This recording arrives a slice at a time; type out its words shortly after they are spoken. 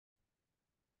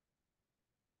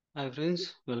Hi friends,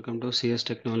 welcome to CS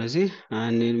technology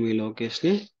and నేను మీ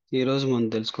లోకేష్ని. ఈరోజు మనం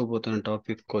తెలుసుకోబోతున్న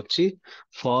టాపిక్ వచ్చి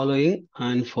following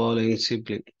and following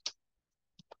sibling.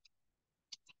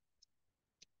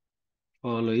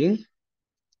 Following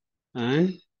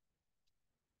and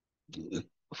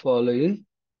following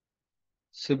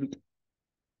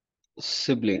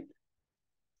sibling.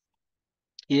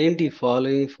 ఏంటి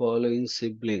ఫాలోయింగ్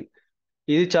సిబ్లింగ్?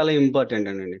 ఇది చాలా ఇంపార్టెంట్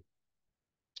అండి.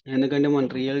 ఎందుకంటే మనం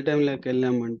రియల్ టైంలోకి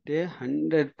వెళ్ళామంటే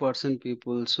 100%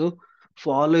 పీపుల్స్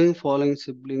ఫాలోయింగ్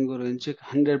సిబ్లింగ్ గురించి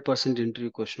 100%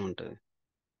 ఇంటర్వ్యూ క్వశ్చన్ ఉంటుంది.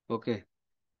 ఓకే,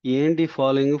 ఏంటి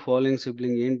ఫాలోయింగ్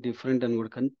సిబ్లింగ్ ఏంటి డిఫరెంట్ అని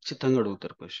కూడా ఖచ్చితంగా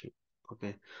అడుగుతారు క్వశ్చన్.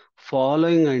 ఓకే,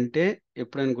 ఫాలోయింగ్ అంటే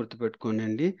ఎప్పుడైనా గుర్తుపెట్టుకోండి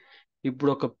అండి.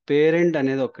 ఇప్పుడు ఒక పేరెంట్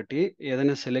అనేది ఒకటి,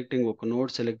 ఏదైనా సెలెక్టింగ్ ఒక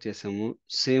నోడ్ సెలెక్ట్ చేసాము.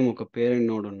 సేమ్ ఒక పేరెంట్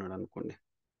నోడ్ ఉన్నాడు అనుకోండి.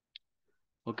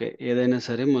 ఓకే, ఏదైనా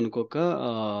సరే మనకు ఒక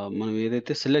మనం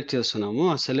ఏదైతే సెలెక్ట్ చేస్తున్నామో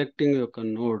ఆ సెలెక్టింగ్ యొక్క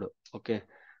నోడ్. ఓకే,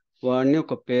 వాడిని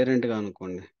ఒక పేరెంట్గా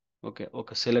అనుకోండి. ఓకే,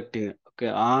 ఒక సెలెక్టింగ్. ఓకే,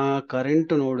 ఆ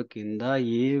కరెంట్ నోడ్ కింద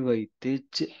ఏవైతే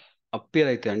అప్పేర్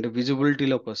అయితే అంటే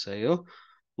విజిబిలిటీలోకి వస్తాయో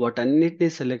వాటన్నిటిని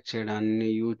సెలెక్ట్ చేయడాన్ని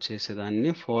యూజ్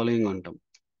చేసేదాన్ని ఫాలోయింగ్ అంటాం.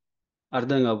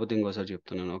 అర్థం కాకపోతే ఇంకోసారి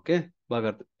చెప్తున్నాను. ఓకే,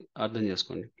 బాగా అర్థం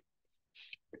చేసుకోండి.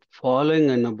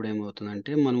 ఫాలోయింగ్ అన్నప్పుడు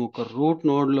ఏమవుతుందంటే మనం ఒక రూట్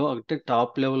నోడ్లో అంటే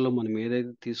టాప్ లెవెల్లో మనం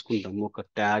ఏదైతే తీసుకుంటామో ఒక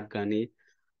ట్యాగ్ కానీ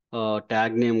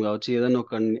ట్యాగ్ నేమ్ కావచ్చు, ఏదైనా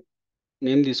ఒక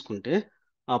నేమ్ తీసుకుంటే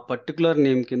ఆ పర్టికులర్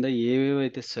నేమ్ కింద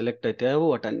ఏవేవైతే సెలెక్ట్ అవుతాయో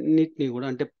వాటన్నిటిని కూడా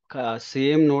అంటే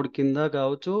సేమ్ నోడ్ కింద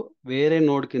కావచ్చు, వేరే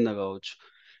నోడ్ కింద కావచ్చు,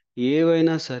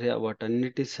 ఏవైనా సరే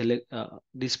వాటన్నిటి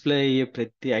డిస్ప్లే అయ్యే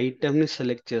ప్రతి ఐటెంని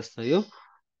సెలెక్ట్ చేస్తాయో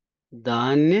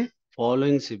దాన్నే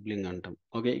ఫాలోయింగ్ సిబ్లింగ్ అంటాం.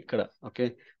 ఓకే, ఇక్కడ ఓకే,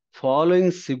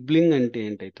 ఫాలోయింగ్ సిబ్లింగ్ అంటే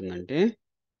ఏంటవుతుందంటే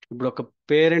ఇప్పుడు ఒక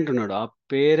పేరెంట్ ఉన్నాడు, ఆ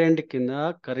పేరెంట్ కింద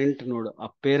కరెంట్ నోడ్, ఆ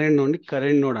పేరెంట్ నోడ్ని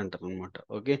కరెంట్ నోడ్ అంటారు అనమాట.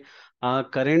 ఓకే, ఆ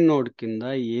కరెంట్ నోడ్ కింద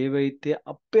ఏవైతే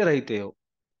అప్పేర్ అవుతాయో,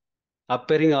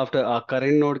 అప్పేరింగ్ ఆఫ్టర్ ఆ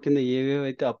కరెంట్ నోడ్ కింద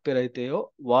ఏవేవైతే అప్పేర్ అవుతాయో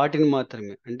వాటిని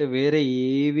మాత్రమే, అంటే వేరే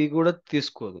ఏవి కూడా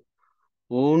తీసుకోదు,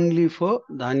 ఓన్లీ ఫర్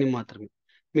దాన్ని మాత్రమే.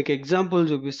 మీకు ఎగ్జాంపుల్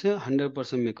చూపిస్తే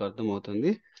 100% మీకు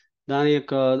అర్థమవుతుంది. దాని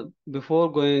యొక్క బిఫోర్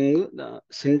గోయింగ్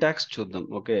సింటాక్స్ చూద్దాం.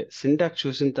 ఓకే, సింటాక్స్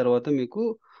చూసిన తర్వాత మీకు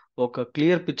ఒక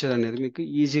క్లియర్ పిక్చర్ అనేది మీకు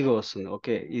ఈజీగా వస్తుంది.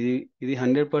 ఓకే, ఇది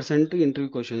 100% ఇంటర్వ్యూ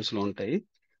క్వశ్చన్స్లో ఉంటాయి.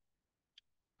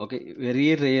 ఓకే, వెరీ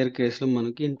రేర్ కేసులో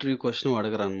మనకి ఇంటర్వ్యూ క్వశ్చన్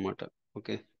అడగరు అనమాట.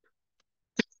 ఓకే,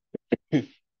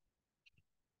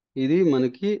 ఇది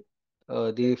మనకి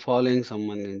దీని ఫాలోయింగ్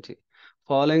సంబంధించి.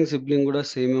 ఫాలోయింగ్ సిబ్లింగ్ కూడా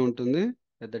సేమే ఉంటుంది,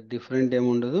 పెద్ద డిఫరెంట్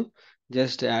ఏమి ఉండదు,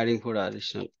 జస్ట్ యాడింగ్ ఫర్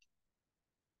అడిషనల్.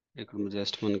 ఇక్కడ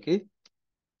జస్ట్ మనకి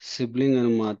సిబ్లింగ్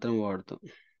అని మాత్రం వాడతాం.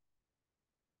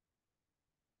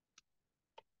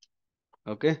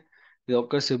 ఓకే, ఇది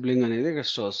ఒక్క సిబ్లింగ్ అనేది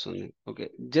ఎక్స్ట్రా వస్తుంది. ఓకే,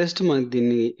 జస్ట్ మనకి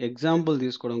దీన్ని ఎగ్జాంపుల్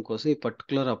తీసుకోవడం కోసం ఈ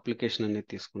పర్టికులర్ అప్లికేషన్ అనేది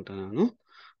తీసుకుంటున్నాను.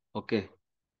 ఓకే,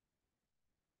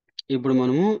 ఇప్పుడు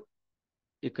మనము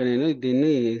ఇక్కడ నేను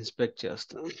దీన్ని ఇన్స్పెక్ట్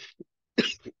చేస్తాను.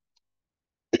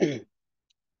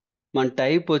 మన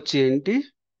టైప్ వచ్చి ఏంటి?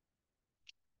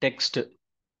 టెక్స్ట్.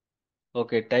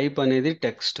 ఓకే, టైప్ అనేది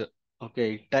టెక్స్ట్. ఓకే,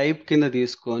 ఈ టైప్ కింద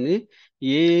తీసుకొని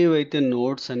ఏవైతే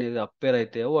నోట్స్ అనేది అప్పేర్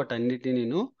అవుతాయో వాటన్నిటిని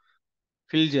నేను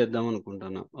ఫిల్ చేద్దాం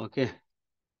అనుకుంటున్నా. ఓకే,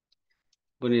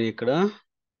 ఇప్పుడు నేను ఇక్కడ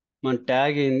మన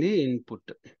ట్యాగ్ ఏంది?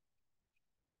 ఇన్పుట్.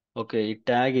 ఓకే, ఈ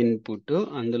ట్యాగ్ ఇన్పుట్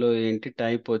అందులో ఏంటి?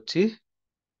 టైప్ వచ్చి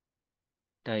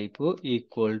టైప్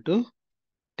ఈక్వల్ టు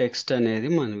టెక్స్ట్ అనేది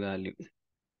మన వాల్యూ.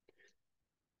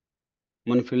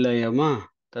 మనం ఫిల్ అయ్యామా?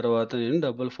 తర్వాత నేను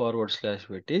డబుల్ ఫార్వర్డ్ స్లాష్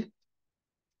పెట్టి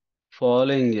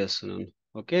ఫాలోయింగ్ చేస్తున్నాను.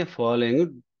 Okay, following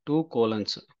 2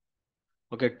 colons.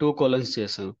 Okay, 2 colons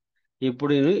చేశాను.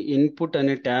 ఇప్పుడు నేను ఇన్పుట్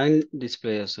అనే ట్యాగ్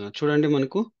డిస్ప్లే చేస్తున్నాను. చూడండి,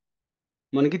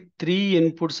 మనకి 3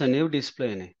 ఇన్పుట్స్ అనేవి డిస్ప్లే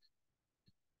అయినాయి.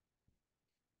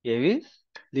 ఏవి?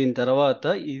 దీని తర్వాత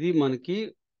ఇది మనకి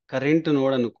కరెంట్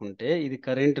నోడ్ అనుకుంటే ఇది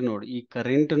కరెంట్ నోడ్. ఈ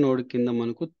కరెంట్ నోడ్ కింద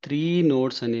మనకు 3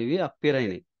 నోడ్స్ అనేవి అప్పేర్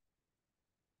అయినాయి.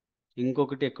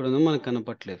 ఇంకొకటి ఎక్కడుందో మనకు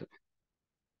కనపట్లేదు.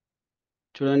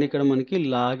 చూడండి, ఇక్కడ మనకి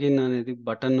లాగిన్ అనేది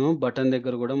బటన్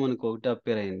దగ్గర కూడా మనకు ఒకటి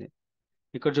అప్పేర్ అయింది.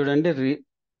 ఇక్కడ చూడండి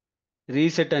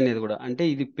రీసెట్ అనేది కూడా, అంటే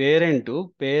ఇది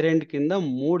పేరెంట్ కింద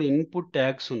 3 ఇన్పుట్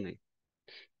ట్యాగ్స్ ఉన్నాయి.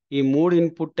 ఈ 3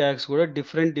 ఇన్పుట్ ట్యాగ్స్ కూడా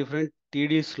డిఫరెంట్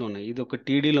టీడీస్లో ఉన్నాయి. ఇది ఒక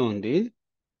టీడీలో ఉంది.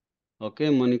 ఓకే,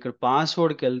 మనం ఇక్కడ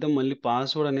పాస్వర్డ్కి వెళ్తే మళ్ళీ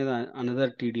పాస్వర్డ్ అనేది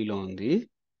అనదర్ టీడీలో ఉంది.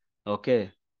 ఓకే,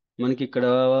 మనకి ఇక్కడ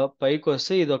పైకి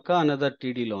వస్తే ఇది ఒక అనదర్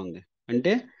టీడీలో ఉంది.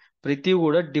 అంటే ప్రతి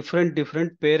కూడా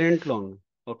డిఫరెంట్ పేరెంట్లో ఉంది.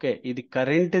 ఓకే, ఇది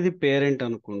కరెంట్ది పేరెంట్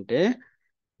అనుకుంటే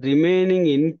రిమైనింగ్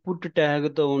ఇన్పుట్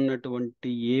ట్యాగ్తో ఉన్నటువంటి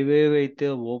ఏవేవైతే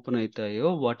ఓపెన్ అవుతాయో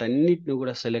వాటన్నిటిని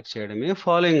కూడా సెలెక్ట్ చేయడమే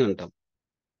ఫాలోయింగ్ అంటాం.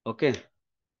 ఓకే,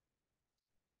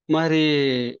 మరి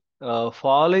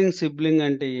ఫాలోయింగ్ సిబ్లింగ్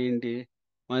అంటే ఏంటి?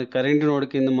 మరి కరెంట్ నోడ్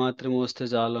కింద మాత్రమే వస్తే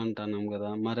చాలు అంటున్నాం కదా,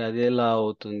 మరి అది ఎలా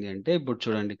అవుతుంది అంటే ఇప్పుడు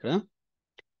చూడండి, ఇక్కడ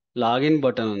లాగిన్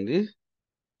బటన్ ఉంది.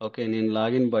 ఓకే, నేను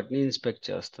లాగిన్ బటన్ ఇన్స్పెక్ట్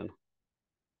చేస్తాను.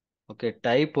 ఓకే,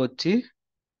 టైప్ వచ్చి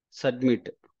సబ్మిట్.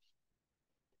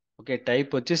 ఓకే,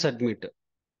 టైప్ వచ్చి సబ్మిట్.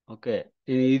 ఓకే,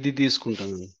 నేను ఇది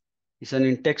తీసుకుంటాను. ఈసారి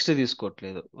నేను టెక్స్ట్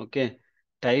తీసుకోవట్లేదు. ఓకే,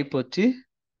 టైప్ వచ్చి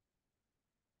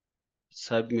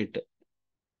సబ్మిట్.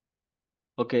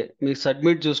 ఓకే, మీరు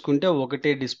సబ్మిట్ చూసుకుంటే ఒకటే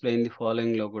డిస్ప్లే అయింది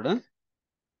ఫాలోయింగ్లో కూడా.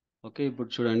 ఓకే, ఇప్పుడు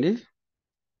చూడండి,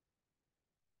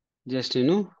 జస్ట్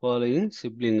నేను ఫాలోయింగ్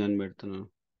సిబ్లింగ్ అని పెడుతున్నాను.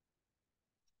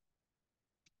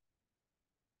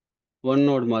 వన్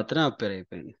నోడ్ మాత్రం అపేర్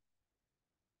అయిపోయింది.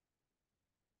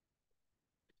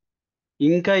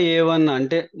 ఇంకా A1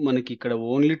 అంటే మనకి ఇక్కడ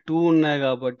ఓన్లీ 2 ఉన్నాయి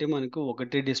కాబట్టి మనకు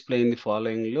ఒకటే డిస్ప్లే అయింది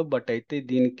ఫాలోయింగ్లో. బట్ అయితే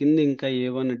దీని కింద ఇంకా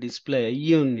A1 డిస్ప్లే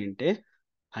అయ్యి ఉండింటే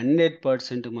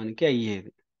 100% మనకి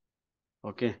అయ్యేది.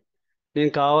 ఓకే,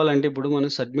 నేను కావాలంటే ఇప్పుడు మనం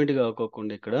సబ్మిట్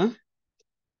కాకోకుండా ఇక్కడ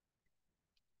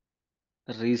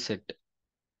రీసెట్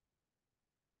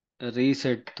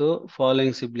రీసెట్తో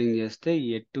ఫాలోయింగ్ సిబ్లింగ్ చేస్తే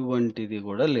ఎటువంటిది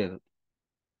కూడా లేదు.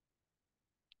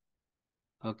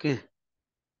 ఓకే,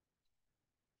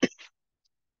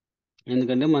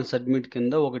 ఎందుకంటే మన సబ్మిట్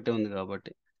కింద ఒకటే ఉంది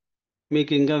కాబట్టి.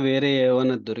 మీకు ఇంకా వేరే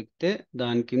ఏమైనా దొరికితే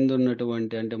దాని కింద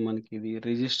ఉన్నటువంటి, అంటే మనకి ఇది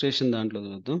రిజిస్ట్రేషన్ దాంట్లో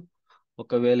చూద్దాం.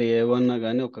 ఒకవేళ ఏమన్నా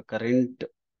కానీ ఒక కరెంట్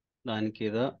దాని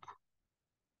కింద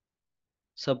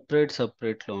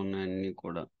సపరేట్లో ఉన్నాయి అన్నీ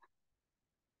కూడా.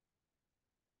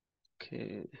 ఓకే,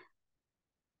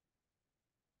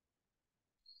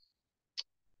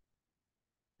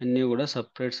 అన్నీ కూడా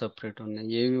సపరేట్ ఉన్నాయి,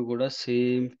 ఏవి కూడా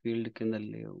సేమ్ ఫీల్డ్ కింద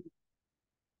లేవు.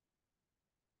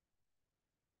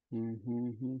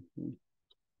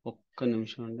 ఒక్క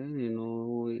నిమిషం అండి, నేను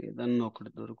ఏదన్నా ఒకటి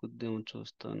దొరుకుద్దేమో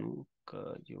చూస్తాను. ఒక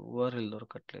URL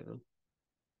దొరకట్లేదు.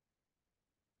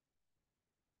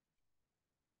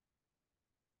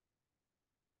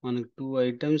 మనకి 2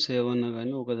 ఐటమ్స్ ఏమన్నా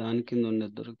కానీ ఒక దాని కింద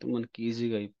ఉండేది దొరికితే మనకి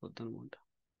ఈజీగా అయిపోద్ది అనమాట.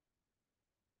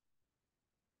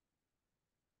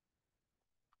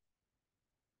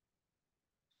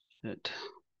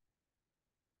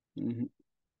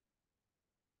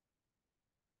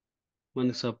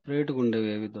 మనకి సపరేట్గా ఉండేవి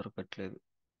ఏవి దొరకట్లేదు.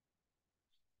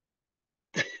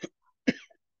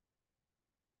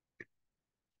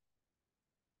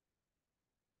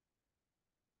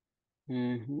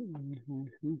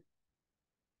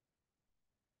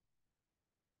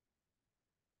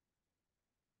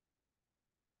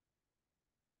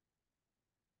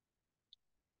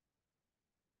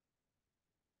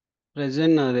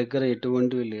 ప్రజెంట్ నా దగ్గర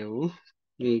ఎటువంటివి లేవు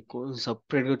మీకు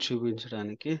సపరేట్గా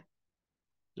చూపించడానికి.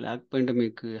 లేకపోతే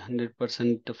మీకు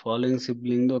 100% ఫాలోయింగ్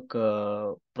సిబ్లింగ్ ఒక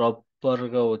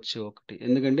ప్రాపర్గా వచ్చి ఒకటి,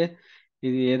 ఎందుకంటే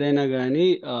ఇది ఏదైనా కానీ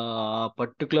ఆ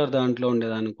పర్టికులర్ దాంట్లో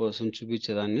ఉండేదానికోసం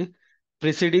చూపించేదాన్ని.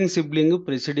 ప్రిసిడింగ్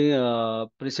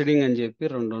అని చెప్పి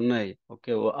రెండు ఉన్నాయి.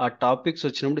 ఓకే, ఆ టాపిక్స్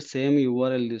వచ్చినప్పుడు సేమ్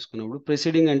URL తీసుకున్నప్పుడు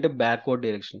ప్రిసిడింగ్ అంటే బ్యాక్వర్డ్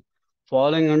డైరెక్షన్,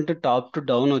 ఫాలోయింగ్ అంటే టాప్ టు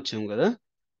డౌన్ వచ్చాం కదా.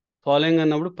 ఫాలోయింగ్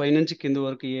అన్నప్పుడు పైనుంచి కింద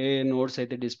వరకు ఏ నోట్స్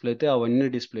అయితే డిస్ప్లే అయితే అవన్నీ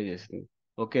డిస్ప్లే చేసింది.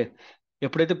 ఓకే,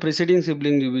 ఎప్పుడైతే ప్రిసీడింగ్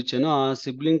సిబ్లింగ్ చూపించానో ఆ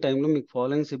సిబ్లింగ్ టైంలో మీకు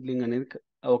ఫాలోయింగ్ సిబ్లింగ్ అనేది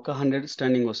ఒక 100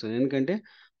 స్టాండింగ్ వస్తుంది. ఎందుకంటే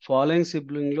ఫాలోయింగ్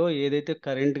సిబ్లింగ్లో ఏదైతే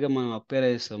కరెంట్గా మనం అపేర్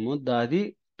చేస్తామో దాది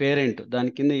పేరెంట్,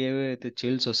 దాని కింద ఏవైతే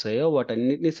చైల్డ్స్ వస్తాయో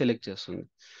వాటన్నిటిని సెలెక్ట్ చేస్తుంది.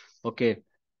 ఓకే,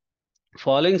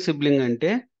 ఫాలోయింగ్ సిబ్లింగ్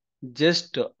అంటే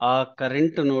జస్ట్ ఆ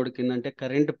కరెంట్ నోడ్ కింద, అంటే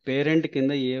కరెంట్ పేరెంట్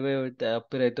కింద ఏవైతే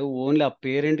అపేర్ అవుతాయో ఓన్లీ ఆ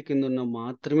పేరెంట్ కింద ఉన్న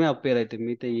మాత్రమే అపేర్ అవుతాయి,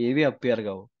 మిగతా ఏవి అపేర్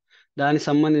కావు. దానికి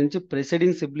సంబంధించి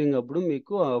ప్రెసిడింగ్ సిబ్లింగ్ అప్పుడు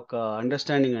మీకు ఒక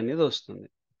అండర్స్టాండింగ్ అనేది వస్తుంది.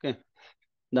 ఓకే,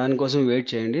 దానికోసం వెయిట్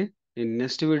చేయండి. నేను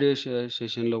నెక్స్ట్ వీడియో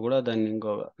సెషన్లో కూడా దాన్ని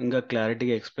ఇంకా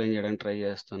క్లారిటీగా ఎక్స్ప్లెయిన్ చేయడానికి ట్రై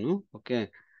చేస్తాను. ఓకే,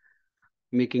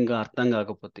 మీకు ఇంకా అర్థం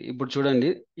కాకపోతే ఇప్పుడు చూడండి,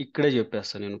 ఇక్కడే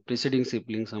చెప్పేస్తాను నేను ప్రిసీడింగ్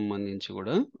సిబ్లింగ్ సంబంధించి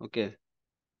కూడా. ఓకే,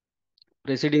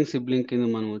 ప్రెసిడింగ్ సిబ్లింగ్ కింద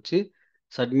మనం వచ్చి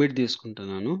సబ్మిట్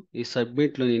తీసుకుంటున్నాను. ఈ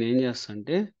సబ్మిట్లో నేను ఏం చేస్తాను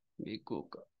అంటే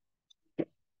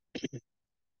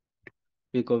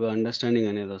మీకు ఒక అండర్స్టాండింగ్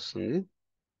అనేది వస్తుంది.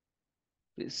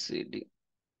 ప్రెసిడింగ్,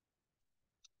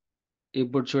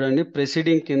 ఇప్పుడు చూడండి,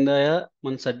 ప్రెసిడింగ్ కింద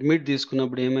మనం సబ్మిట్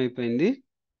తీసుకున్నప్పుడు ఏమైపోయింది,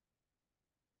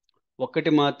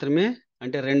 ఒకటి మాత్రమే,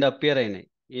 అంటే రెండు అపియర్ అయినాయి.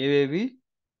 ఏవేవి,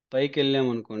 పైకి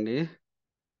వెళ్ళామనుకోండి,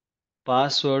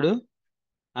 పాస్వర్డ్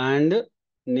అండ్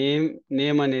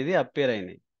నేమ్ అనేది అపియర్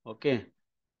అయినాయి. ఓకే,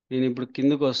 నేను ఇప్పుడు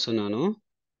కిందకు వస్తున్నాను.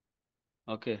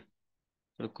 ఓకే,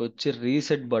 ఇక్కడికి వచ్చి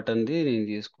రీసెట్ బటన్ది నేను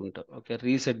తీసుకుంటా. ఓకే,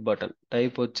 రీసెట్ బటన్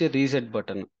టైప్ వచ్చి రీసెట్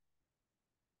బటన్.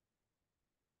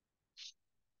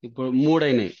 ఇప్పుడు మూడు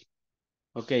అయినాయి.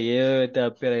 ఓకే, ఏవైతే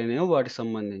అపేర్ అయినాయో వాటికి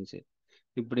సంబంధించి.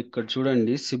 ఇప్పుడు ఇక్కడ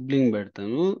చూడండి, సిబ్లింగ్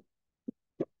పెడతాను.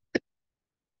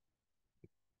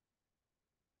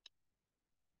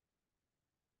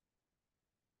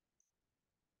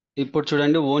 ఇప్పుడు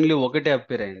చూడండి ఓన్లీ ఒకటే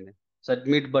అప్పేర్ అయింది.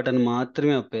 సబ్మిట్ బటన్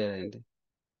మాత్రమే అప్పేర్ అయింది.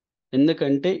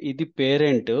 ఎందుకంటే ఇది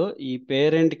పేరెంట్. ఈ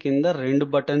పేరెంట్ కింద 2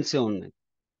 బటన్సే ఉన్నాయి.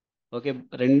 ఓకే.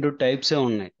 2 టైప్సే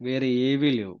ఉన్నాయి. వేరే ఏవీ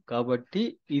లేవు. కాబట్టి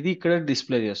ఇది ఇక్కడ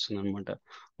డిస్‌ప్లే చేస్తుందనమాట.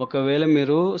 ఒకవేళ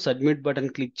మీరు సబ్మిట్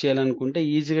బటన్ క్లిక్ చేయాలనుకుంటే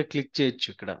ఈజీగా క్లిక్ చేయొచ్చు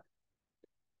ఇక్కడ.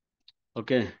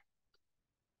 ఓకే.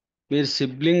 మీరు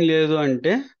సిబ్లింగ్ లేదు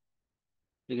అంటే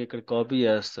మీకు ఇక్కడ కాపీ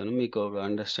చేస్తాను. మీకు ఒక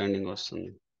అండర్‌స్టాండింగ్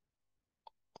వస్తుంది.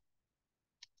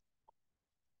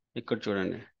 ఇక్కడ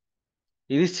చూడండి.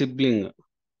 ఇది సిబ్లింగ్.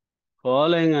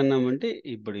 ఫాలోయింగ్ అన్నామంటే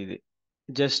ఇప్పుడు ఇది.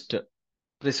 Just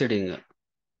preceding.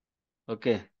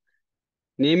 Okay.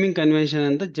 Naming convention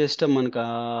అంతా జస్ట్ మనకు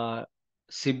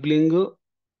సిబ్లింగ్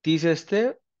తీసేస్తే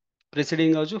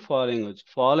ప్రిసీడింగ్ అవ్వచ్చు, ఫాలోయింగ్ అవ్వచ్చు.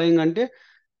 ఫాలోయింగ్ అంటే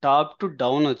టాప్ టు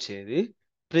డౌన్ వచ్చేది.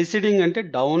 ప్రిసీడింగ్ అంటే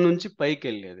డౌన్ నుంచి పైకి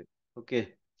వెళ్ళేది. ఓకే.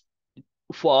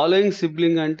 ఫాలోయింగ్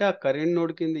సిబ్లింగ్ అంటే ఆ కరెంట్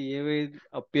నోడ్ కింద ఏవై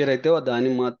అపియర్ అయితే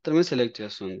దాన్ని మాత్రమే సెలెక్ట్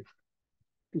చేస్తుంది.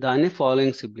 దాన్ని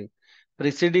ఫాలోయింగ్ సిబ్లింగ్.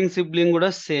 ప్రిసీడింగ్ సిబ్లింగ్ కూడా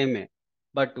సేమే.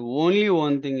 బట్ ఓన్లీ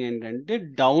వన్ థింగ్ ఏంటంటే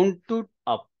down to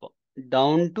up.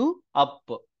 Down to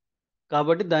up.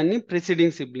 కాబట్టి దాన్ని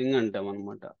ప్రిసీడింగ్ సిబ్లింగ్ అంటాం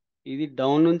అనమాట. ఇది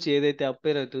డౌన్ నుంచి ఏదైతే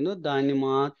అప్పేర్ అవుతుందో దాన్ని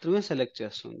మాత్రమే సెలెక్ట్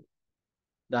చేస్తుంది.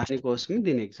 దానికోసమే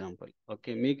దీని ఎగ్జాంపుల్.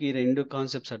 ఓకే. మీకు ఈ 2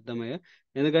 కాన్సెప్ట్స్ అర్థమయ్యాయి.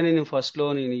 ఎందుకంటే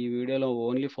నేను ఈ వీడియోలో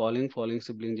ఓన్లీ ఫాలోయింగ్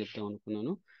సిబ్లింగ్ చెప్తాం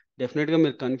అనుకున్నాను. డెఫినెట్‌గా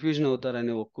మీరు కన్‌ఫ్యూజన్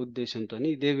అవుతారనే ఒక్క ఉద్దేశంతోని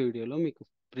ఇదే వీడియోలో మీకు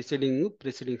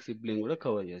ప్రిసీడింగ్ సిబ్లింగ్ కూడా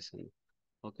కవర్ చేశాను.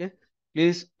 ఓకే.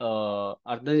 ప్లీజ్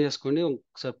అర్థం చేసుకోండి.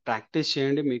 ఒకసారి ప్రాక్టీస్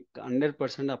చేయండి. మీకు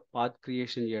 100% ఆ పాత్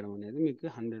క్రియేషన్ చేయడం అనేది మీకు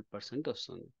 100%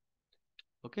 వస్తుంది.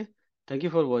 Okay. Thank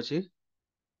you for watching.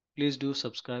 Please do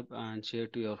subscribe and share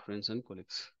to your friends and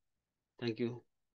colleagues. Thank you.